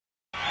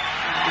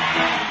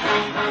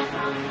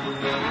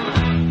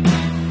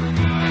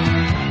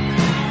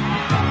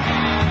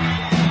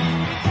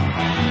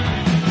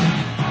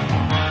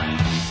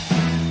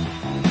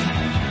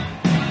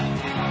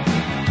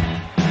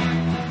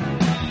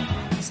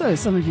So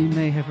some of you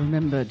may have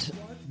remembered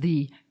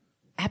the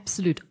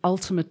absolute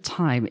ultimate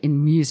time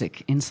in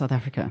music in South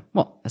Africa.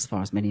 Well, as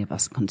far as many of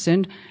us are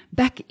concerned,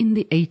 back in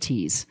the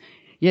 80s.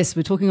 Yes,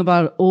 we're talking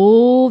about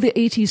all the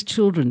 80s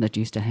children that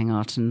used to hang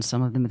out, and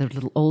some of them are a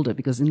little older,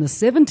 because in the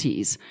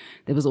 70s,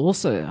 there was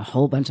also a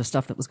whole bunch of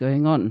stuff that was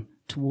going on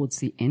towards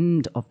the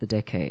end of the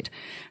decade.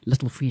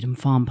 Little Freedom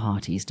Farm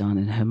parties down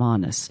in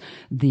Hermanus,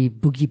 the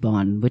Boogie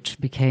Barn,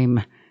 which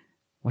became...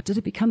 What did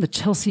it become? The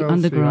Chelsea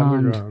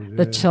Underground.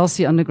 Yeah. The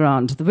Chelsea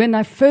Underground. When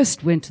I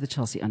first went to the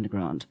Chelsea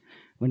Underground,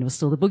 when it was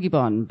still the Boogie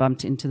Barn,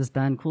 bumped into this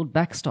band called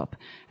Backstop.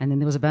 And then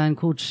there was a band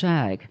called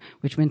Shag,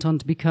 which went on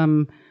to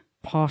become,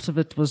 part of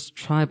it was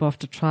Tribe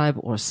After Tribe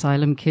or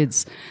Asylum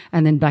Kids.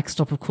 And then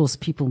Backstop, of course,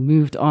 people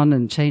moved on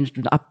and changed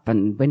it up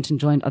and went and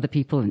joined other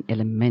people, and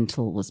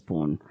Elemental was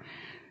born.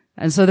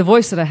 And so the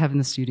voice that I have in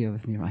the studio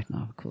with me right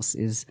now, of course,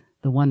 is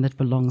the one that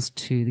belongs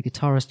to the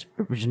guitarist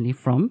originally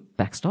from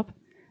Backstop,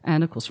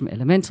 and of course from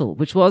Elemental,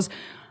 which was,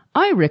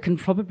 I reckon,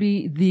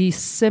 probably the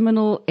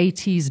seminal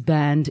 80s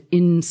band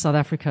in South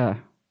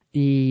Africa.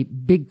 The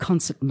big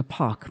concert in the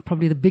park,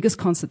 probably the biggest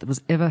concert that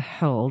was ever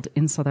held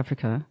in South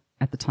Africa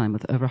at the time,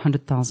 with over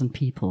 100,000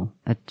 people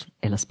at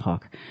Ellis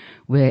Park,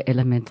 where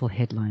Elemental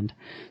headlined.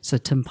 So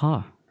Tim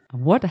Parr,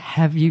 what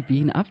have you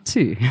been up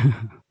to?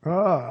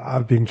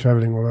 I've been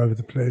traveling all over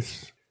the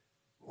place.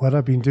 What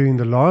I've been doing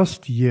the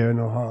last year and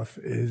a half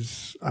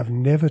is I've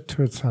never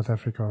toured South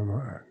Africa on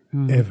my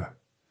own, ever.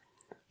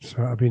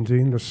 So I've been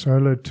doing the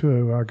solo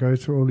tour where I go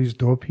to all these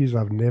dorpies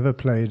I've never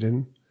played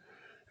in,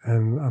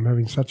 and I'm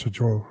having such a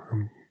joy.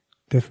 I'm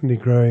definitely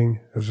growing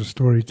as a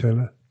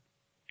storyteller.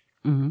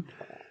 Mm-hmm.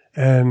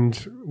 And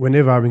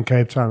whenever I'm in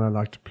Cape Town, I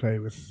like to play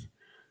with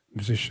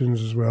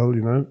musicians as well,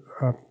 you know.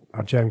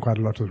 I jam quite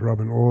a lot with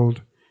Robin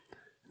Auld,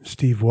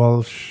 Steve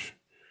Walsh,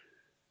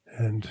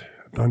 and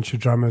a bunch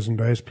of drummers and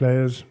bass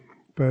players.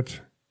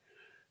 But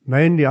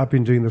mainly I've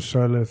been doing the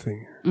solo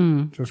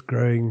thing, just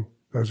growing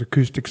those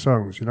acoustic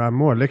songs. You know, I'm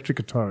more electric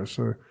guitarist,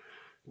 so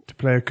to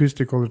play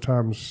acoustic all the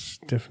time is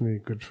definitely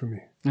good for me.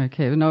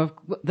 Okay. No,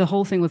 the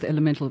whole thing with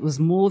Elemental, it was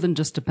more than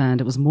just a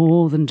band. It was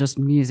more than just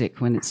music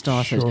when it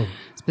started, Sure.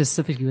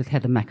 Specifically with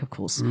Heather Mack, of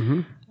course.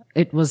 Mm-hmm.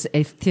 It was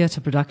a theatre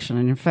production.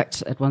 And in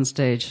fact, at one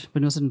stage,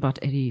 when it was in about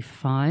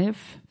 85,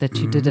 that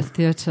you did a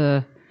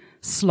theatre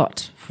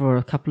slot for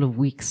a couple of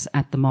weeks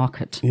at the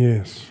market.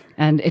 Yes.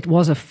 And it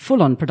was a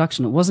full-on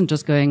production. It wasn't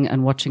just going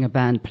and watching a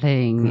band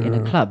playing in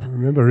a club. I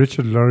remember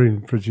Richard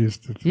Loring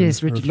produced it.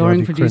 Yes, Richard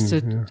Loring produced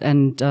it,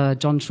 and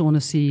John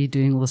Shaughnessy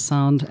doing all the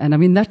sound. And I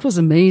mean, that was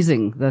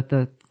amazing, that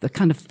the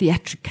kind of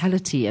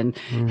theatricality, and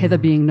Heather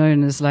being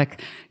known as,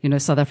 like, you know,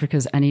 South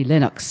Africa's Annie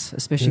Lennox,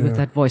 especially with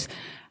that voice.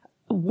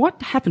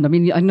 What happened? I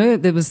mean, I know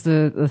there was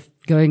the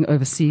going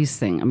overseas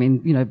thing. I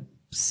mean, you know,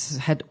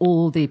 had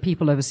all the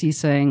people overseas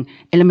saying,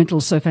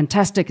 Elemental's so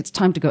fantastic, it's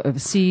time to go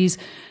overseas.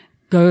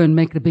 Go and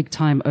make the big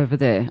time over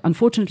there.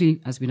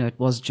 Unfortunately, as we know, it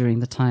was during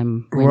the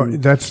time when... Well,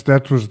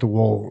 that was the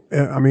wall.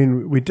 I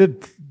mean, we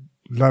did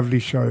lovely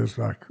shows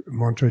like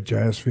Montreux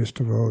Jazz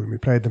Festival, and we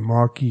played the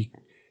Marquee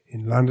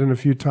in London a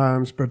few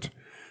times, but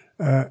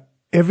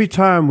every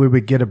time we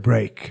would get a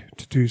break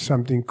to do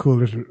something cool,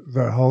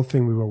 the whole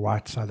thing, we were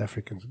white South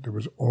Africans. There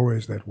was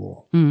always that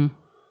wall.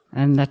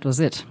 And that was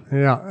it.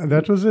 Yeah,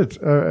 that was it.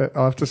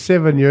 After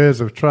 7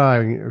 years of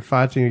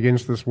fighting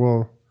against this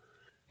wall,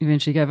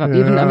 eventually gave up. Yeah,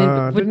 Even, I mean,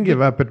 I didn't give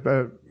up, but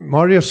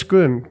Marius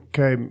Schoen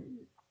came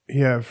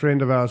here, a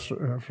friend of ours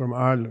from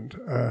Ireland,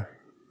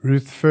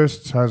 Ruth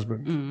First's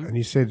husband, and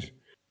he said,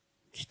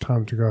 it's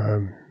time to go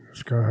home.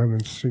 Let's go home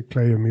and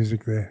play your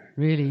music there.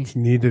 Really? It's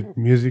needed.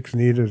 Music's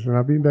needed. And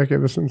I've been back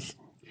ever since.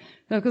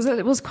 No, because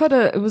it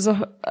was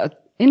a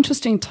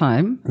interesting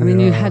time. I mean,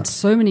 you had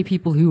so many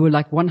people who were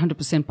like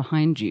 100%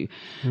 behind you.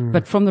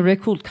 But from the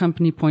record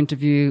company point of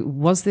view,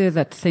 was there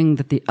that thing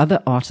that the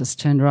other artists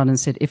turned around and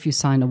said, if you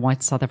sign a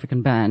white South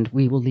African band,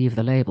 we will leave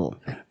the label?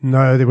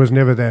 No, there was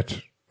never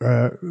that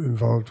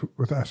involved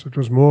with us. It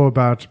was more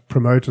about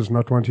promoters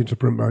not wanting to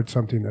promote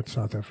something that's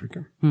South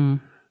African.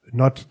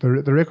 Not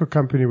the record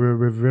company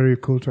were very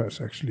cool to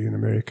us, actually, in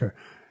America,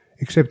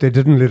 except they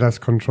didn't let us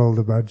control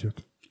the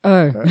budget.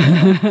 Oh,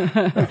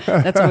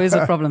 that's always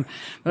a problem.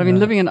 But I mean,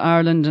 living in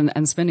Ireland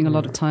and spending a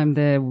lot of time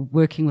there,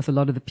 working with a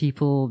lot of the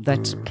people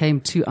that came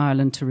to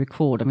Ireland to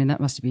record, I mean, that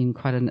must have been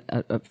quite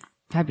a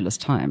fabulous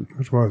time.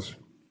 It was.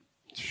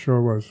 It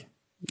sure was.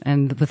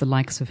 And with the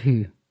likes of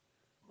who?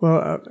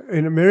 Well,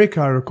 in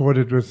America, I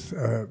recorded with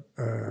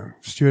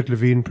Stuart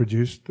Levine,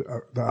 produced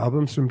the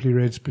album, Simply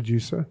Red's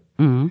producer.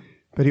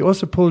 But he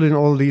also pulled in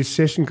all these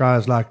session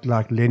guys like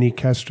Lenny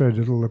Castro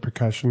did all the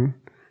percussion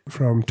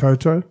from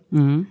Toto.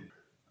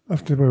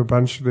 After there were a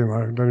bunch of them,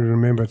 I don't even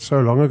remember. It's so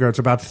long ago. It's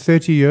about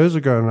 30 years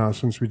ago now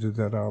since we did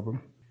that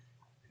album.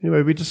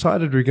 Anyway, we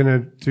decided we're going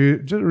to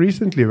do, just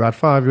recently, about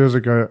 5 years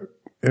ago,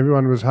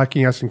 everyone was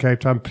hucking us in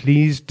Cape Town,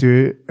 please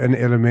do an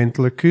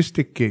Elemental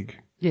acoustic gig.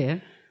 Yeah.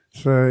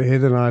 So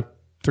Heather and I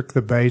took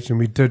the bait and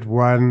we did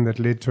one that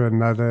led to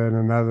another and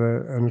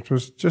another. And it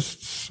was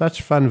just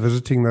such fun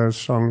visiting those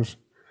songs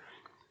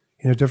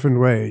in a different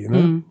way, you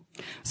know.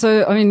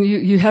 So, I mean,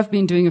 you have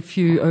been doing a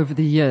few over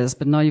the years,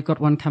 but now you've got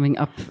one coming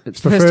up. It's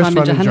The first time in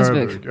one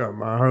Johannesburg. Joburg, yeah,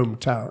 my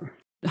hometown.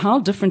 How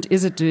different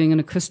is it doing an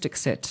acoustic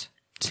set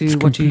to It's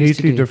what you used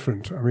to completely do?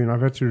 different. I mean,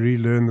 I've had to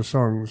relearn the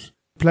songs.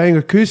 Playing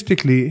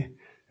acoustically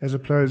as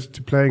opposed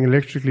to playing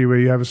electrically where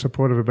you have a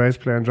support of a bass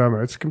player and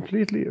drummer, it's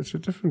a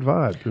different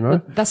vibe, you know?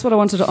 But that's what I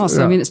wanted to ask.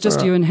 I Yeah, mean, it's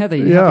just you and Heather.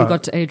 You yeah. haven't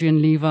got Adrian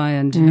Levi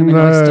and him and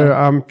No, Oyster.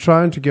 I'm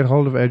trying to get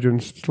hold of Adrian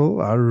still.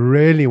 I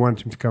really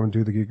want him to come and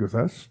do the gig with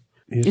us.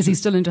 Is he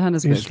still in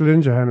Johannesburg? He's still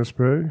in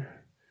Johannesburg,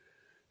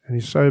 and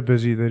he's so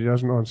busy that he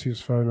doesn't answer his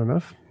phone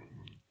enough.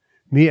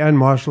 Me and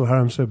Marshall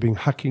Harms have been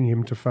hucking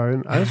him to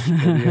phone us,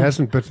 but he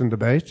hasn't bitten the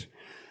bait.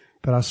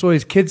 But I saw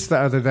his kids the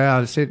other day.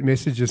 I sent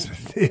messages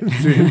with them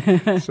to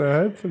him, so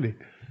hopefully.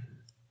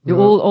 You're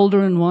all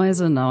older and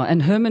wiser now.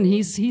 And Herman,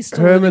 he's still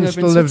Herman living over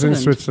still lives in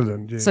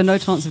Switzerland, yes. So no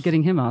chance of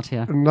getting him out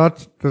here?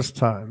 Not this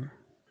time.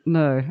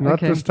 No. Not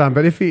okay. this time.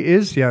 But if he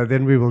is here,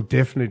 then we will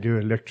definitely do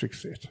an electric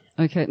set.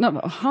 Okay.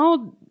 Now,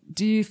 how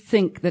do you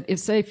think that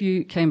if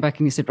you came back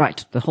and you said,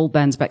 right, the whole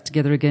band's back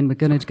together again, we're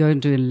going to go and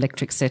do an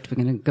electric set,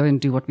 we're going to go and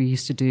do what we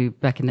used to do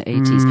back in the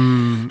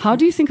 80s. How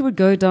do you think it would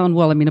go down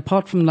well? I mean,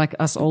 apart from like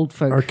us old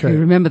folk who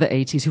remember the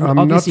 80s, who would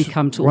obviously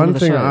come to all of the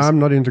shows. One thing, I'm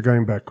not into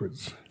going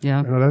backwards. Yeah.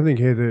 And I don't think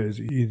Heather is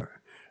either.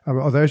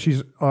 Although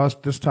she's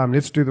asked this time,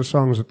 let's do the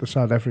songs that the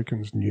South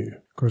Africans knew.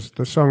 Because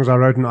the songs I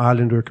wrote in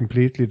Ireland were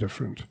completely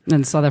different.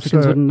 And South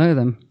Africans wouldn't know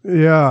them.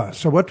 Yeah.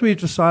 So what we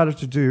decided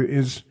to do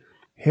is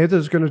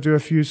Heather's going to do a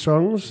few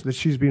songs that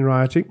she's been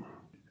writing.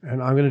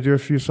 And I'm going to do a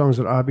few songs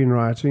that I've been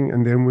writing.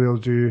 And then we'll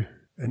do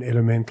an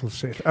elemental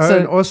set. Oh,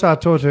 and also I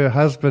taught her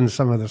husband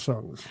some of the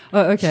songs.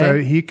 Oh, okay. So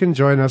he can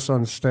join us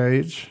on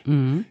stage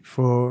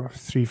for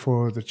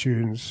 3-4 of the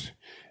tunes.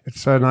 It's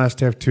so nice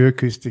to have two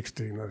acoustics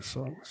doing those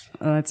songs.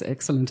 Oh, that's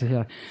excellent to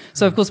hear.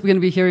 So, of course, we're going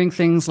to be hearing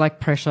things like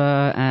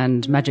Pressure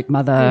and Magic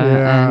Mother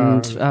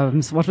and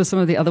what were some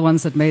of the other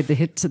ones that made the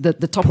hit, the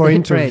top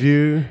Point of the hit of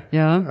View.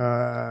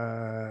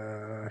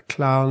 Yeah.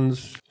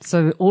 Clowns.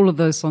 So all of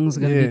those songs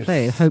are going to be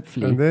played,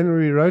 hopefully. And then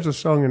we wrote a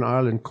song in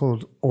Ireland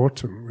called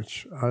Autumn,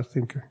 which I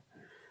think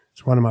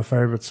is one of my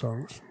favorite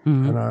songs.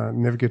 And I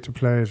never get to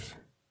play it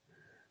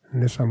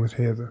unless I'm with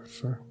Heather,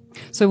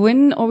 So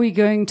when are we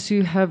going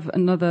to have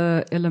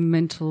another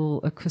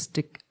elemental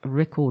acoustic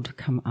record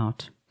come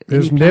out?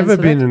 There's never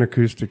been an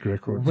acoustic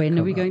record. When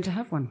are we going to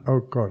have one?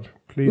 Oh, God,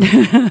 please.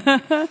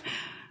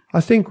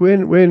 I think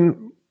when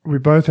we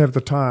both have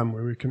the time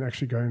where we can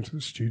actually go into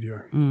the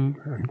studio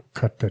and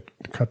cut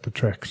the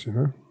tracks, you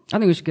know. I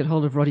think we should get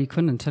hold of Roddy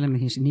Quinn and tell him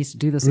he needs to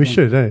do this We again.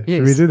 should, eh? Yes.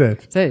 Should we do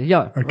that? So,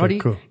 yeah, Okay, Roddy,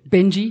 cool.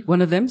 Benji,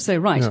 one of them, say,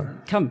 right,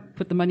 come,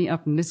 put the money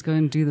up and let's go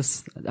and do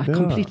this, a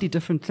completely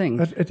different thing.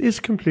 It is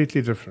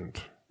completely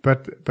different,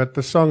 but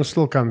the songs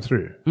still come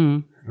through.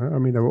 You know? I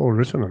mean, they were all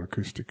written on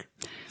acoustic.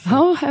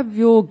 How have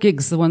your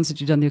gigs, the ones that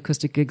you've done, the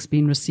acoustic gigs,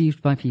 been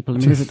received by people? I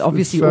mean, is it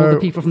obviously all the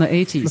people from the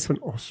 80s?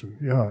 Flippin' awesome.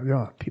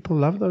 Yeah. People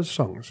love those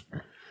songs.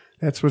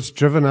 That's what's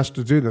driven us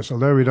to do this.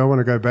 Although we don't want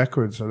to go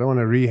backwards. I don't want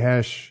to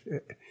rehash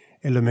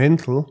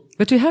Elemental.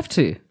 But you have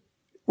to.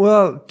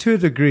 Well, to a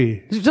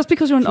degree. Just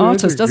because you're an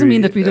artist doesn't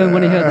mean that we don't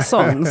want to hear the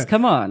songs.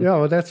 Come on. Yeah,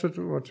 well, that's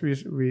what we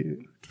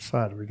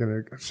decided. We're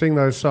going to sing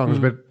those songs,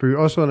 but we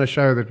also want to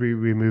show that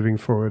we're moving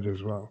forward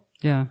as well.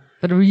 Yeah.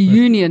 But a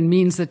reunion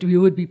means that we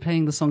would be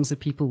playing the songs that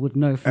people would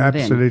know from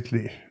then.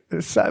 Absolutely.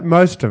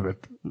 Most of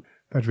it.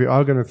 But we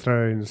are going to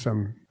throw in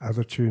some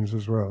other tunes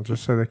as well,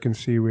 just so they can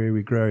see where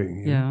we're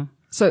growing. Yeah.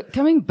 So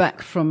coming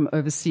back from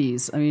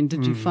overseas, I mean,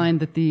 did you find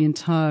that the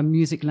entire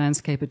music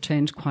landscape had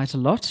changed quite a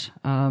lot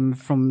from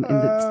in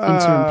the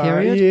interim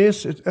period?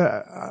 Yes.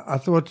 I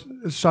thought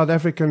South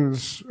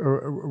Africans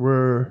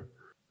were,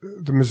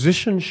 the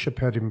musicianship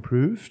had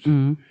improved.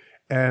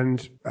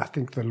 And I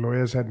think the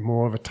lawyers had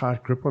more of a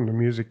tight grip on the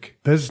music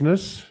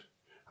business.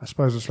 I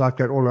suppose it's like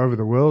that all over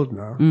the world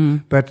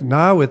now. But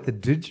now with the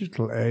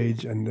digital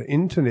age and the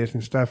internet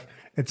and stuff,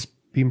 it's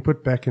been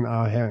put back in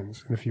our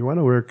hands. And if you want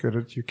to work at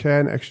it, you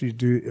can actually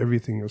do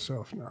everything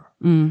yourself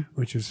now,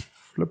 which is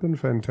flippin'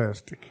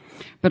 fantastic.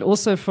 But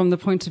also from the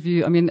point of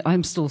view, I mean,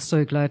 I'm still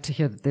so glad to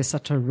hear that there's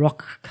such a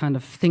rock kind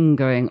of thing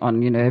going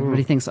on. You know,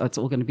 everybody thinks, oh, it's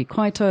all going to be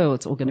Kwaito, or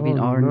it's all going to be in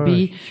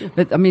R&B. No.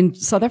 But I mean,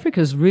 South Africa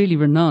is really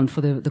renowned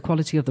for the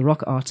quality of the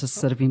rock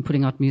artists that have been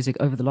putting out music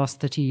over the last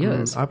 30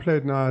 years. I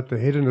played now at the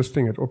Hedonist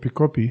thing at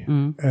Opikopi,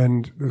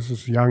 and there's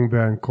this young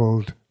band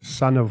called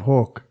Son of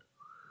Hawk.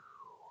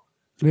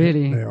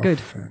 Really? They are good.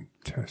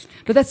 Fantastic.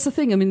 But that's the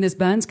thing. I mean, there's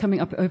bands coming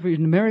up over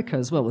in America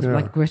as well, with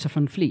like Greta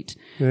Van Fleet,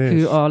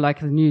 who are like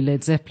the new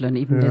Led Zeppelin.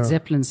 Even Led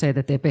Zeppelin say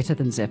that they're better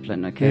than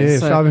Zeppelin. Okay,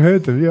 yes, so I've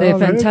heard them. They're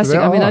fantastic.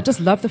 I mean, I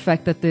just love the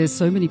fact that there's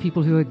so many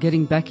people who are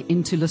getting back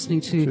into listening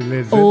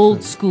to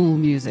old school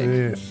music.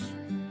 Yes.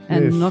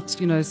 And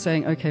not, you know,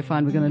 saying, okay,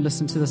 fine, we're going to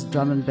listen to this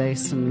drum and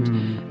bass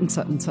and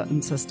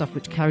so stuff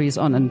which carries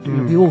on. And you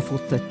know, we all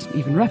thought that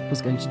even rap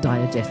was going to die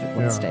a death at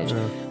one stage.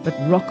 But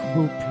rock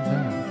will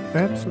prevail.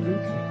 Absolutely.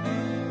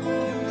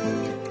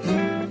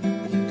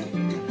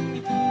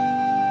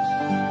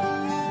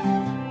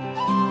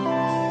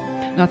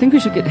 Now, I think we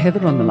should get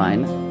Heather on the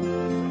line.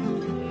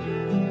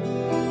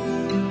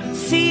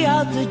 See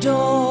out the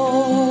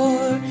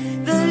door,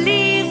 the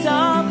leaves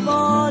are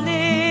falling.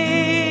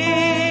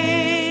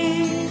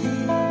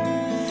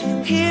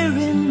 Here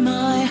in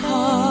my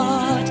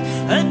heart,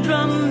 a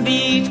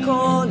drumbeat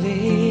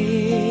calling.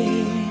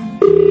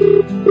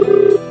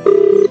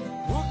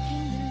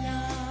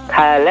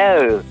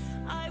 Hello.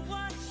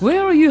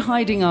 Where are you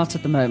hiding out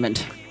at the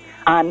moment?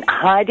 I'm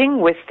hiding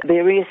with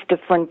various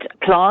different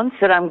plants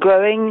that I'm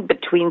growing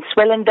between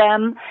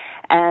Swellendam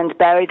and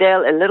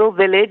Barrydale, a little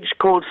village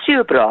called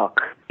Suurbraak.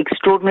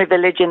 Extraordinary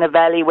village in a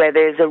valley where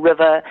there's a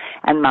river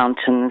and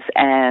mountains,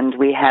 and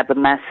we have a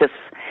massive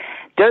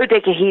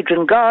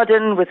dodecahedron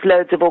garden with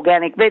loads of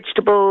organic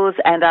vegetables,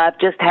 and I've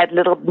just had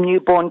little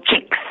newborn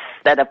chicks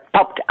that have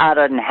popped out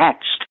and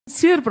hatched.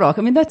 Suurbraak,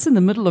 I mean, that's in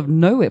the middle of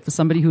nowhere for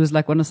somebody who is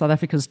like one of South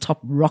Africa's top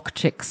rock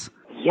chicks.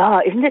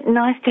 Yeah, isn't it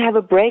nice to have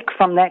a break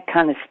from that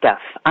kind of stuff?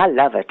 I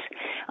love it.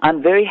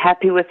 I'm very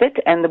happy with it,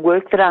 and the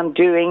work that I'm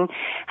doing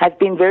has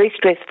been very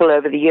stressful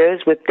over the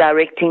years with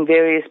directing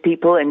various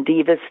people and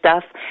diva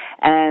stuff,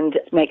 and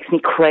it makes me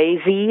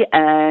crazy,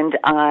 and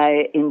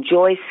I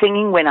enjoy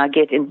singing when I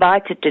get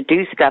invited to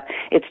do stuff.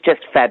 It's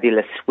just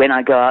fabulous when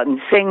I go out and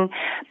sing,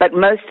 but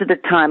most of the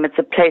time it's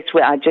a place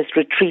where I just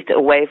retreat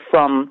away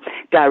from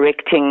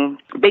directing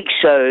big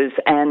shows,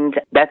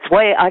 and that's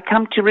why I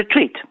come to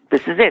retreat.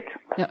 This is it.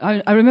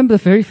 Yeah, I remember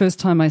the very first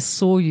time I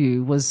saw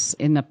you was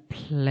in a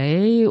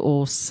play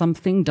or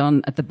something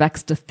done at the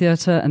Baxter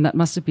Theatre, and that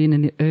must have been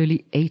in the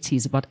early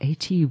 80s, about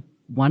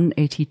 81,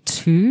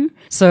 82.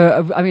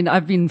 So, I mean,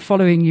 I've been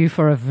following you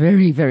for a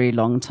very, very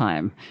long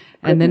time.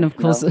 And then, of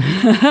course,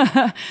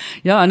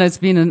 yeah, I know it's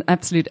been an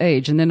absolute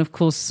age. And then, of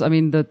course, I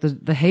mean, the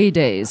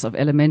heydays of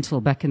Elemental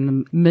back in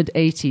the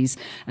mid-80s.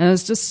 And I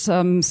was just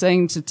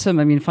saying to Tim,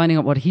 I mean, finding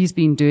out what he's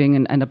been doing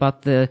and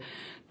about the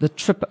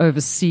trip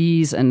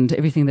overseas and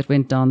everything that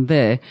went down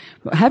there.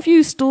 Have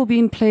you still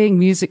been playing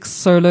music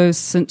solos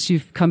since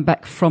you've come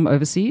back from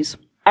overseas?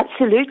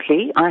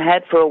 Absolutely. I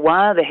had for a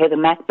while the Heather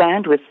Mack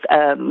Band with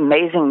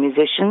amazing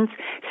musicians.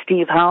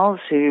 Steve Howells,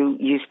 who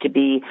used to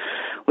be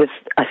with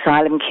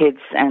Asylum Kids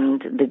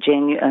and the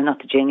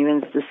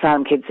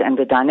Asylum Kids and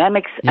the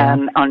Dynamics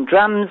on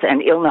drums,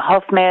 and Ilna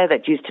Hofmeyer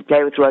that used to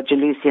play with Roger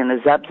Lucy and the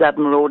Zub Zub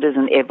Marauders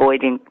and Air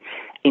Void in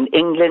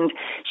England.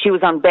 She was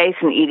on bass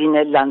and Edie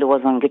Nederlander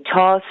was on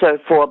guitar. So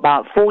for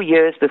about 4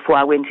 years before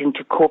I went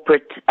into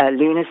corporate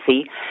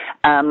lunacy,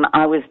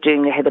 I was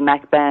doing the Heather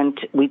Mack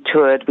Band. We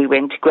toured. We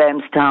went to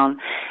Grahamstown.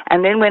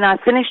 And then when I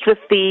finished with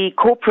the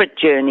corporate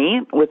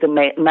journey with a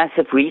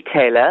massive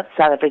retailer,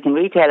 South African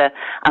retailer,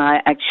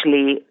 I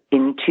actually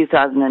in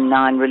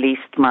 2009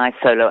 released my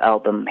solo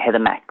album, Heather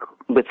Mack,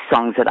 with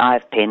songs that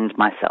I've penned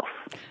myself.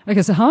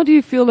 Okay, so how do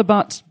you feel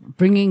about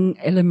bringing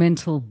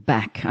Elemental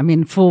back? I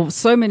mean, for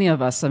so many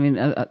of us, I mean,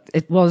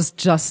 it was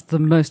just the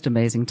most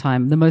amazing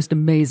time, the most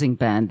amazing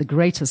band, the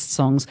greatest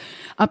songs,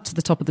 up to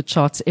the top of the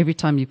charts every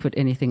time you put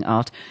anything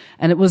out.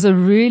 And it was a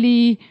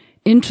really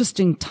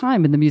interesting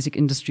time in the music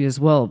industry as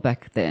well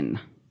back then.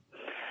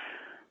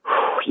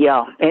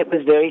 Yeah, it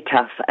was very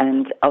tough,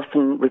 and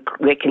often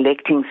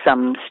recollecting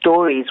some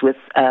stories with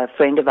a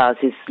friend of ours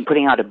who's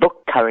putting out a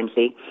book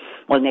currently,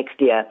 or next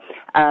year,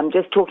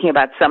 just talking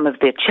about some of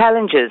the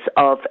challenges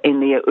of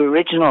in the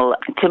original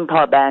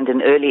Timpa Band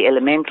and early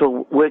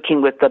Elemental,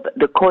 working with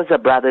the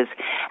Khoza brothers,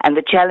 and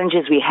the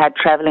challenges we had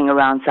traveling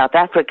around South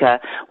Africa,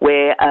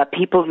 where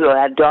people who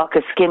had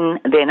darker skin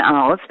than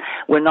ours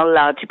were not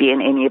allowed to be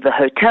in any of the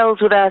hotels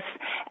with us,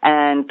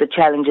 and the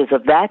challenges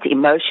of that,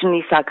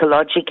 emotionally,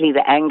 psychologically,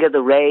 the anger,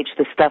 the rage,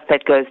 the stuff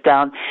that goes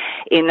down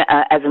in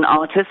as an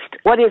artist.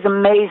 What is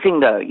amazing,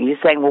 though, you're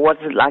saying, well, what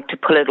is it like to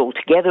pull it all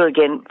together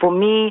again? For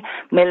me,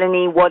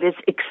 Melanie, what is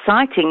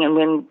exciting, and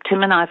when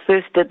Tim and I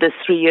first did this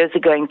 3 years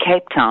ago in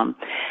Cape Town,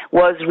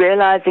 was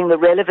realizing the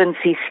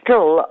relevancy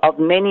still of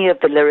many of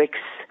the lyrics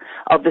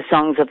of the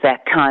songs of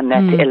that time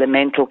that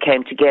Elemental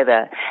came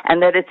together,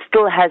 and that it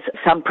still has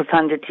some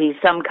profundity,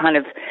 some kind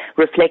of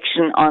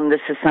reflection on the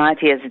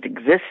society as it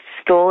exists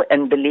still,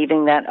 and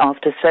believing that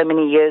after so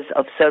many years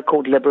of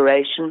so-called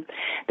liberation,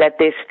 that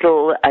there's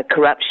still a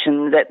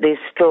corruption, that there's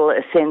still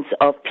a sense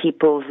of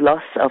people's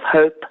loss of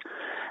hope.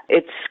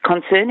 It's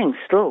concerning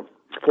still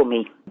for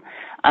me.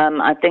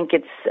 I think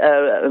it's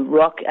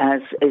rock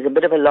is a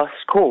bit of a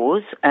lost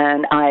cause,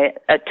 and I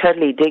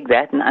totally dig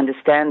that and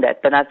understand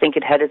that. But I think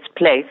it had its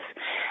place,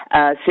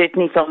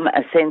 certainly from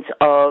a sense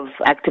of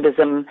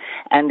activism,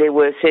 and there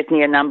were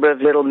certainly a number of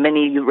little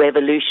mini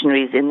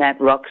revolutionaries in that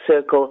rock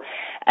circle.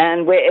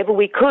 And wherever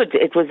we could,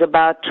 it was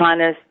about trying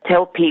to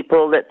tell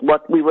people that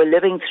what we were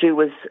living through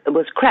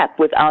was crap,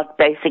 without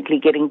basically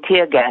getting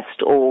tear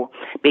gassed or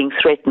being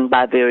threatened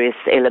by various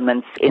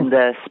elements in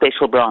the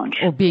special branch.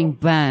 Or being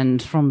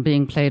banned from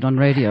being played on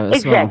radio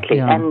as exactly,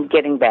 well. Yeah. and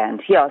getting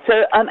banned. Yeah, so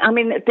I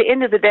mean, at the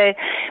end of the day,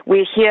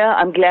 we're here.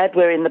 I'm glad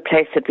we're in the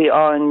place that we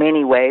are in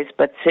many ways,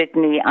 but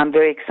certainly I'm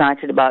very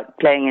excited about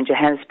playing in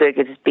Johannesburg.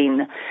 It has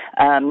been,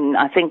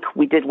 I think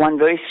we did one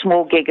very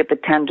small gig at the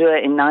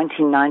Tandua in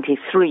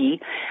 1993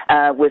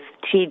 with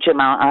T. Jim,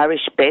 our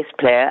Irish bass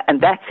player,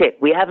 and that's it.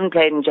 We haven't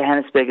played in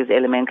Johannesburg as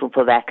Elemental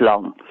for that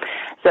long.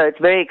 So it's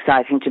very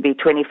exciting to be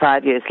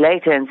 25 years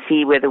later and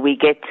see whether we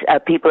get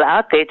people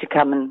out there to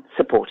come and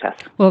support us.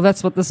 Well,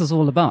 that's what this is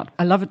all about.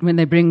 I love it when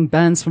they bring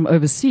bands from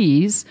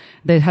overseas.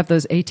 They have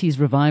those 80s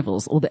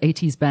revivals, or the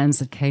 80s bands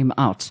that came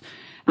out.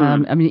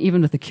 I mean,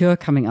 even with The Cure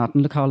coming out,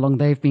 and look how long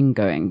they've been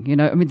going. You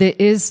know, I mean, there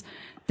is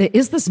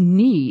this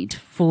need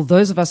for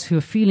those of us who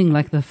are feeling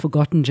like the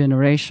forgotten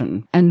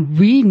generation, and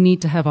we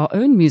need to have our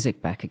own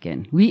music back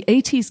again. We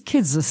 80s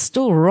kids are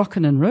still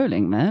rocking and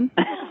rolling, man.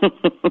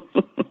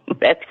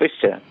 That's for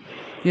sure.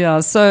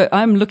 Yeah, so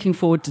I'm looking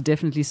forward to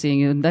definitely seeing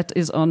you, and that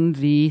is on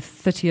the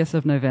 30th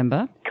of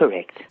November.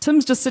 Correct.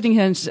 Tim's just sitting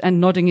here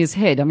and nodding his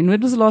head. I mean, when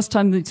was the last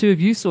time the two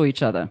of you saw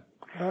each other?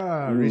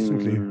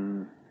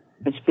 Recently.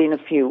 It's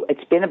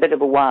been a bit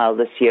of a while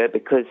this year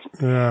because,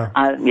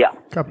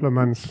 Couple of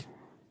months.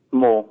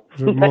 More.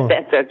 More. But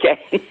that's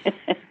okay.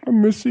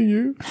 I'm missing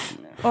you.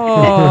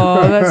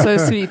 Oh, that's so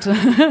sweet.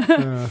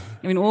 I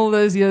mean, all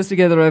those years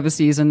together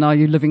overseas, and now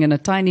you're living in a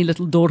tiny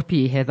little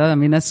dorpie, Heather. I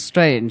mean, that's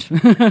strange.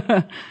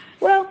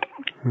 Well,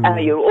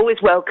 you're always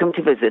welcome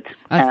to visit.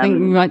 I think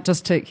we might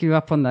just take you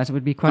up on that. It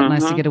would be quite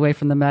nice to get away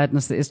from the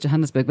madness that is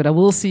Johannesburg. But I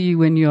will see you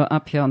when you're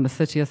up here on the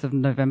 30th of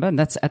November, and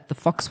that's at the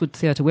Foxwood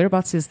Theatre.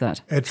 Whereabouts is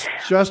that? It's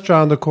just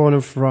around the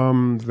corner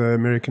from the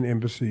American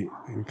Embassy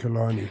in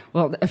Killarney.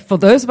 Well, for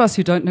those of us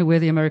who don't know where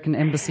the American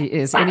Embassy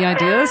is, any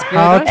ideas?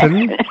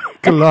 Houghton,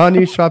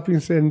 Killarney Shopping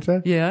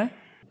Centre. Yeah.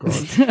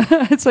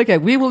 It's okay.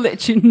 We will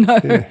let you know.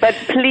 Yeah. But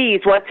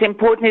please, what's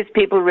important is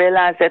people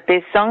realize that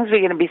there's songs we're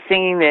going to be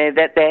singing there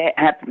that they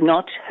have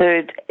not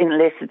heard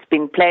unless it's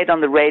been played on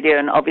the radio,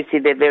 and obviously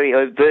they're very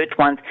overt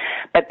ones.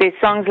 But there's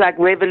songs like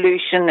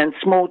Revolution and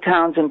Small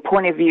Towns and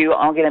Point of View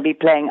are going to be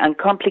playing,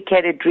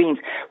 Uncomplicated Dreams,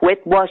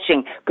 Wet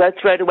Washing, Go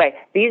Throw It Away.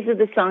 These are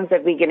the songs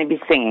that we're going to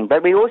be singing.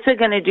 But we're also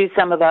going to do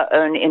some of our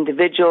own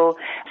individual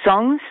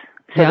songs.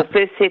 So the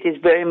first set is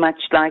very much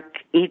like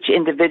each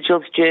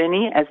individual's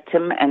journey as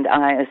Tim and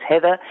I as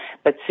Heather,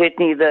 but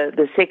certainly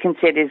the second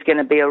set is going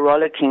to be a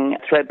rollicking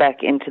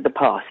throwback into the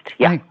past.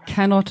 Yeah. I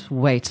cannot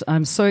wait.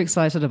 I'm so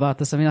excited about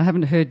this. I mean, I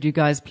haven't heard you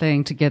guys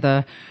playing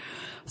together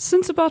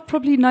since about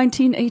probably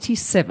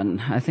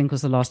 1987, I think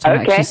was the last time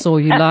I actually saw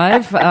you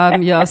live.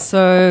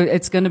 So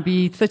it's going to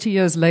be 30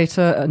 years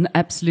later, an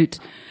absolute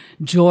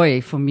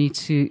joy for me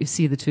to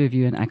see the two of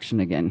you in action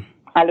again.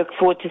 I look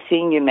forward to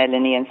seeing you,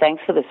 Melanie, and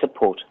thanks for the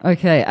support.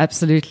 Okay,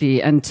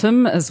 absolutely. And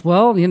Tim as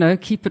well, you know,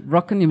 keep it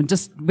rocking.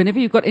 Just whenever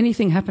you've got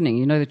anything happening,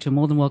 you know that you're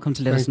more than welcome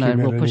to let us know,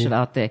 and we'll push it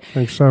out there.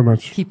 Thanks so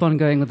much. Keep on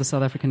going with the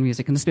South African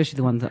music, and especially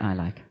the one that I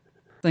like.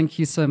 Thank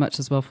you so much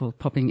as well for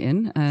popping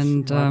in.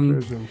 And My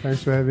pleasure.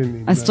 Thanks for having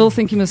me. I still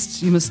think you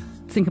must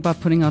think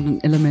about putting out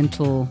an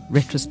Elemental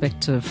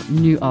retrospective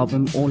new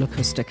album, all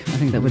acoustic. I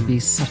think that would be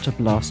such a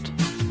blast.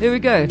 Here we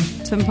go.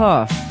 Tim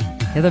Parr,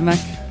 Heather Mack,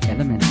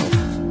 Elemental.